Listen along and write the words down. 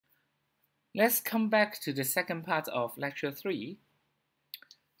Let's come back to the second part of lecture 3.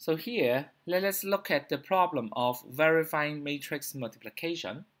 So here, let us look at the problem of verifying matrix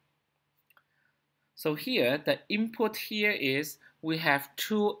multiplication. So here, the input here is we have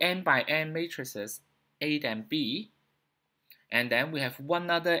two n by n matrices, A and B, and then we have one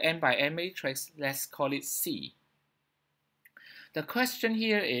other n by n matrix, let's call it C. The question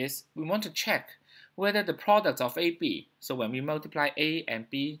here is we want to check whether the product of AB, so when we multiply A and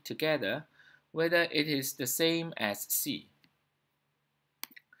B together, whether it is the same as C.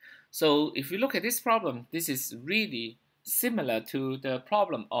 So if you look at this problem, this is really similar to the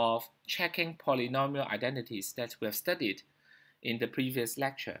problem of checking polynomial identities that we have studied in the previous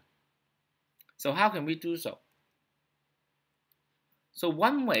lecture. So how can we do so? So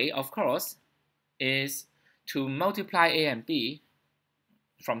one way, of course, is to multiply A and B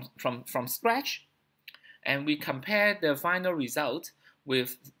from scratch, and we compare the final result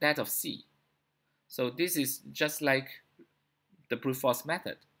with that of C. So this is just like the brute force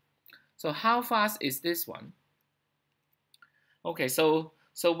method. So how fast is this one? Okay, so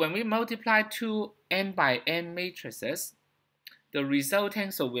when we multiply two n by n matrices, the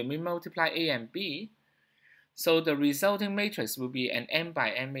resulting, so when we multiply A and B, so the resulting matrix will be an n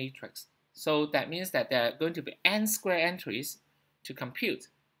by n matrix. So that means that there are going to be n square entries to compute.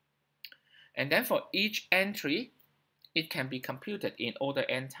 And then for each entry, it can be computed in order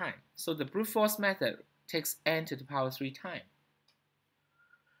n time. So the brute force method takes n to the power 3 times.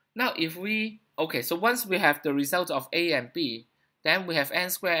 Now if we, okay, so once we have the result of A and B, then we have n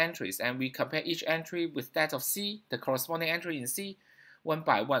square entries, and we compare each entry with that of C, the corresponding entry in C, one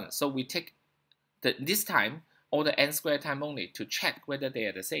by one. So we take this time order n squared time only to check whether they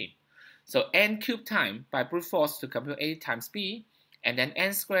are the same. So n cubed time by brute force to compute A times B, and then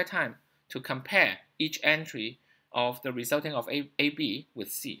n squared time to compare each entry of the resulting of AB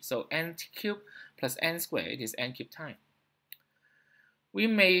with C. So n cubed plus n squared is n cubed time. We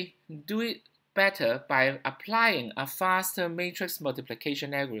may do it better by applying a faster matrix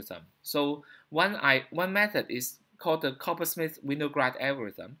multiplication algorithm. So one method is called the Coppersmith-Winograd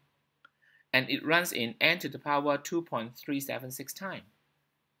algorithm, and it runs in n to the power 2.376 times.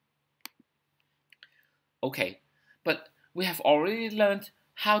 Okay, but we have already learned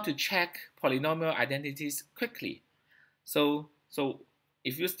how to check polynomial identities quickly. So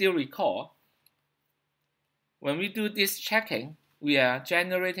if you still recall, when we do this checking, we are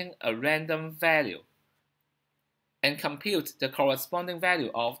generating a random value and compute the corresponding value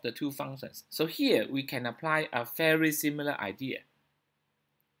of the two functions. So here we can apply a very similar idea.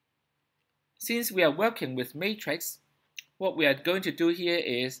 Since we are working with matrix, what we are going to do here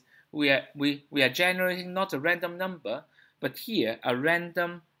is we are generating not a random number, but here a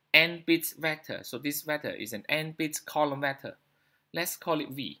random n bits vector. So this vector is an n bits column vector. Let's call it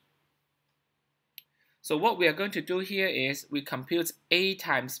V. So what we are going to do here is we compute A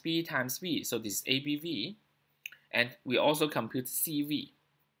times B times V. So this is ABV. And we also compute CV.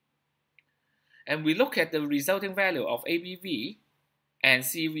 And we look at the resulting value of ABV and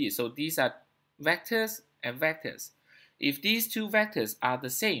CV. So these are vectors and vectors. If these two vectors are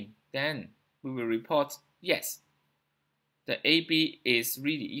the same, then we will report yes, the AB is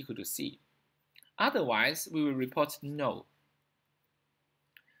really equal to C. Otherwise, we will report no.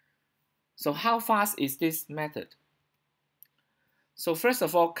 So how fast is this method? So first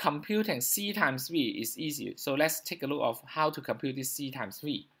of all, computing C times V is easy. So let's take a look of how to compute this C times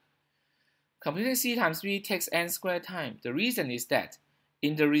V. Computing C times V takes n squared time. The reason is that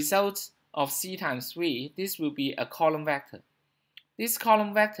in the result of C times V, this will be a column vector. This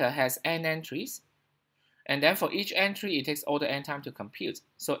column vector has n entries, and then for each entry, it takes order n time to compute.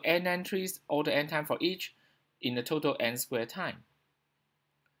 So n entries, order n time for each, in the total n squared time.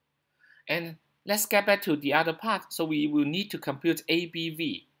 And let's get back to the other part. So we will need to compute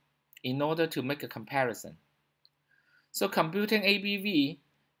ABV in order to make a comparison. So computing ABV,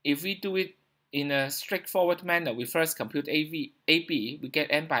 if we do it in a straightforward manner, we first compute AB, we get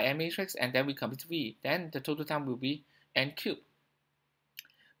n by n matrix, and then we compute V. Then the total time will be n cubed.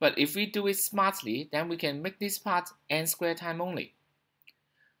 But if we do it smartly, then we can make this part n squared time only.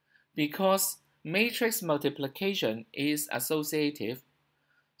 Because matrix multiplication is associative,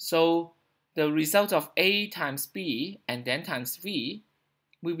 so the result of A times B and then times V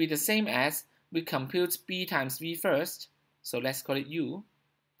will be the same as we compute B times V first, so let's call it U,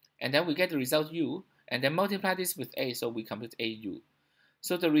 and then we get the result U, and then multiply this with A, so we compute AU.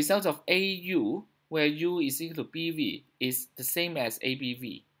 So the result of AU, where U is equal to BV, is the same as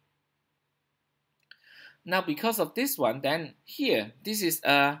ABV. Now because of this one, then here, this is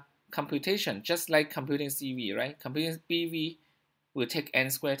a computation, just like computing CV, right? Computing BV will take n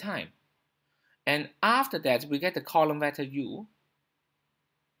squared time. And after that, we get the column vector u.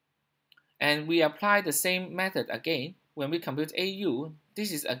 And we apply the same method again. When we compute AU,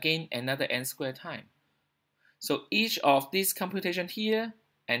 this is again another n squared time. So each of these computation here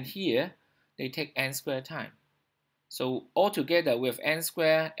and here, they take n squared time. So altogether we have n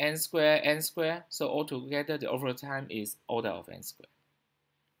squared, n squared, n squared. So altogether the overall time is order of n squared.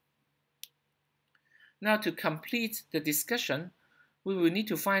 Now to complete the discussion, we will need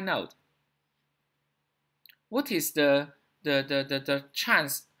to find out what is the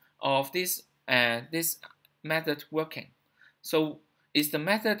chance of this method working. So is the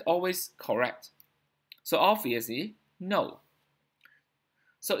method always correct? So obviously, no.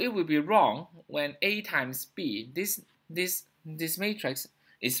 So it will be wrong when A times B, this matrix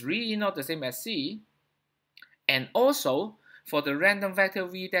is really not the same as C. And also, for the random vector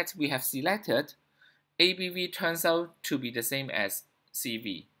V that we have selected, ABV turns out to be the same as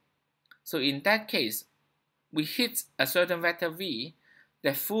CV. So in that case, we hit a certain vector V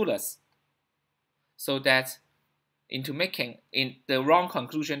that fools us, so that into making in the wrong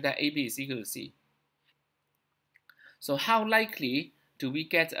conclusion that AB is equal to C. So how likely do we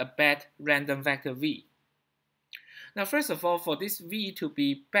get a bad random vector V? Now first of all, for this V to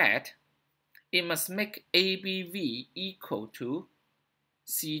be bad, it must make ABV equal to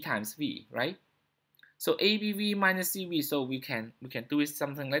C times V, right? So ABV minus CV, so we can do it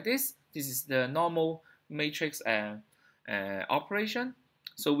something like this. This is the normal matrix operation.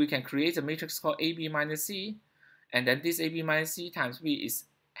 So we can create a matrix called AB minus C, and then this AB minus C times V is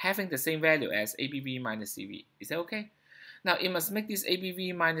having the same value as ABV minus CV. Is that okay? Now it must make this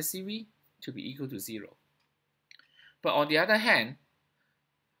ABV minus CV to be equal to 0. But on the other hand,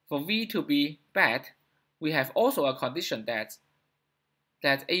 for V to be bad, we have also a condition that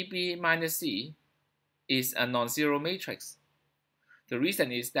AB minus C is a non-zero matrix. The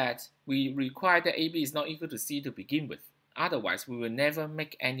reason is that we require that AB is not equal to C to begin with. Otherwise, we will never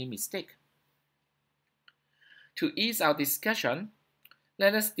make any mistake. To ease our discussion,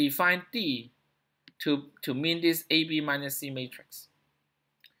 let us define D to mean this AB minus C matrix.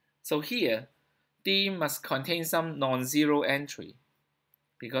 So here, D must contain some non-zero entry,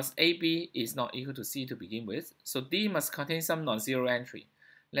 because AB is not equal to C to begin with. So D must contain some non-zero entry.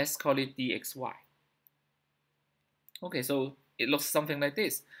 Let's call it DXY. Okay, so it looks something like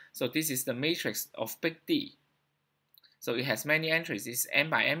this. So this is the matrix of big D. So it has many entries. It's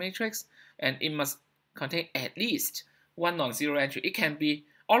n by n matrix, and it must contain at least one non-zero entry. It can be,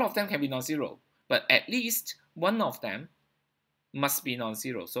 all of them can be non-zero, but at least one of them must be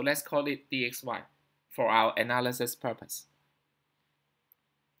non-zero. So let's call it DXY for our analysis purpose.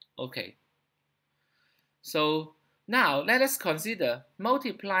 Okay. So now let us consider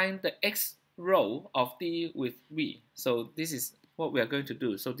multiplying the x row of D with V. So this is what we are going to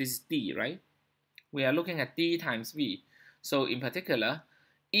do. So this is D, right? We are looking at D times V. So in particular,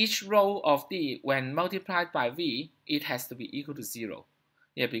 each row of D, when multiplied by V, it has to be equal to 0.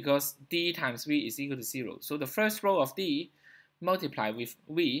 Yeah, because D times V is equal to 0. So the first row of D multiplied with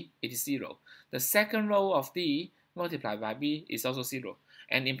V, it is 0. The second row of D multiplied by V is also 0.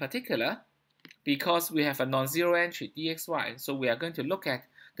 And in particular, because we have a non-zero entry DXY, so we are going to look at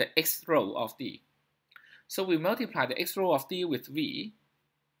the x row of D. So we multiply the x row of D with V,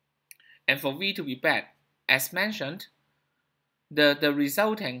 and for V to be bad, as mentioned, the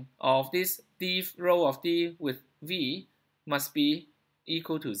resulting of this D row of D with V must be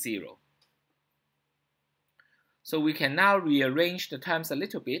equal to 0. So we can now rearrange the terms a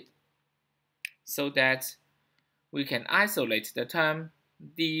little bit so that we can isolate the term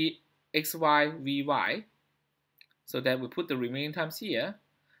dxy vy, so that we put the remaining terms here,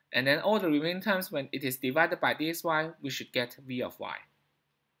 and then all the remaining terms, when it is divided by dxy, we should get v of y.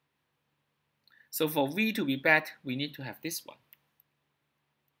 So for v to be bad, we need to have this one.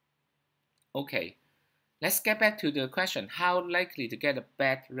 Okay, let's get back to the question, how likely to get a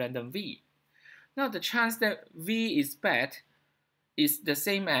bad random v? Now the chance that v is bad is the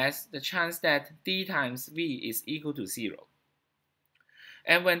same as the chance that d times v is equal to 0.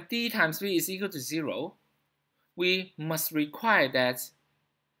 And when d times v is equal to 0, we must require that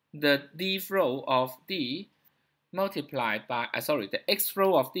the d row of d multiplied by, the x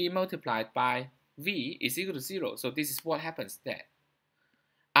row of d multiplied by v is equal to 0. So this is what happens there.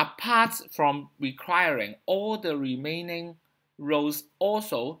 Apart from requiring all the remaining rows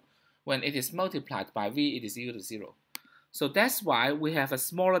also, when it is multiplied by v, it is equal to 0. So that's why we have a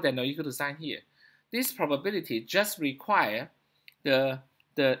smaller than or equal to sign here. This probability just requires the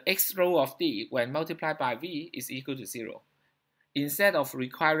x row of d when multiplied by v is equal to 0, instead of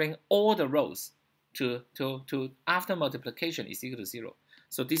requiring all the rows to after multiplication is equal to 0.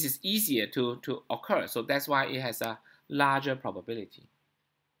 So this is easier to occur. So that's why it has a larger probability.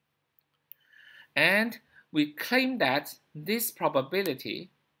 And we claim that this probability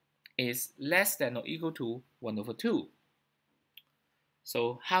is less than or equal to 1 over 2.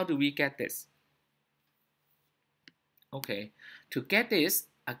 So how do we get this? Okay, to get this,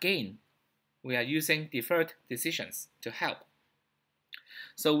 again, we are using deferred decisions to help.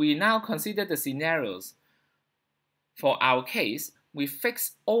 So we now consider the scenarios. For our case, we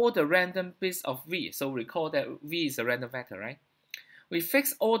fix all the random bits of V. So recall that V is a random vector, right? We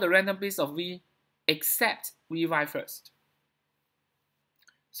fix all the random bits of V except Vy first.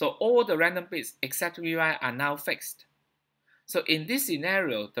 So all the random bits except Vy are now fixed. So in this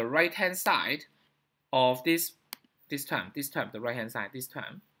scenario, the right-hand side of this term, the right-hand side, this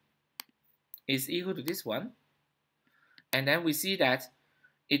term, is equal to this one. And then we see that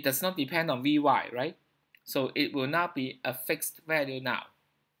it does not depend on Vy, right? So it will not be a fixed value now.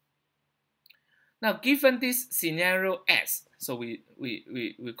 Now, given this scenario S, so we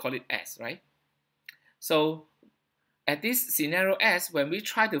call it S, right? So at this scenario S, when we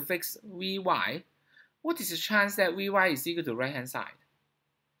try to fix Vy, what is the chance that Vy is equal to right-hand side?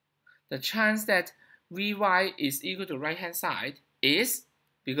 The chance that Vy is equal to right-hand side is,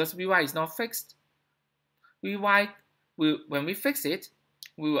 because Vy is not fixed, Vy, when we fix it,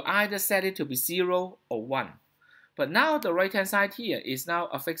 we will either set it to be 0 or 1. But now the right-hand side here is now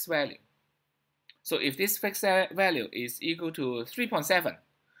a fixed value. So if this fixed value is equal to 3.7,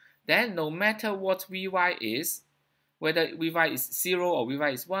 then no matter what Vy is, whether Vy is 0 or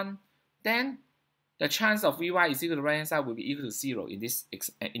Vy is 1, then the chance of Vy is equal to the right-hand side will be equal to 0 in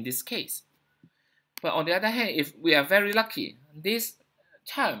this case. But on the other hand, if we are very lucky, this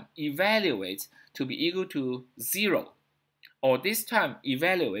term evaluates to be equal to 0, or this term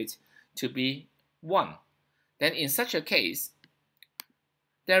evaluates to be 1, then in such a case,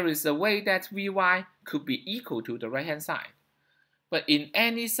 there is a way that Vy could be equal to the right-hand side. But in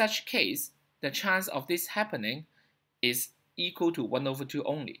any such case, the chance of this happening is equal to 1 over 2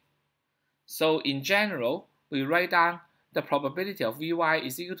 only. So in general, we write down the probability of Vy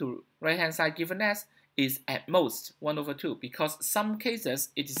is equal to right-hand side given S is at most 1 over 2, because some cases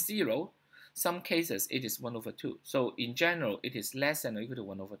it is 0, some cases it is 1 over 2. So in general, it is less than or equal to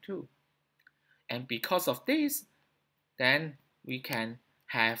 1 over 2. And because of this, then we can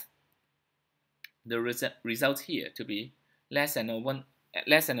have the result here to be less than or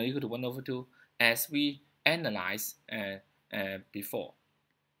equal to 1 over 2 as we analyzed before.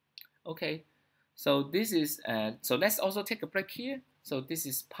 Okay, so this is so let's also take a break here. So this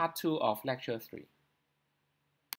is part 2 of lecture 3.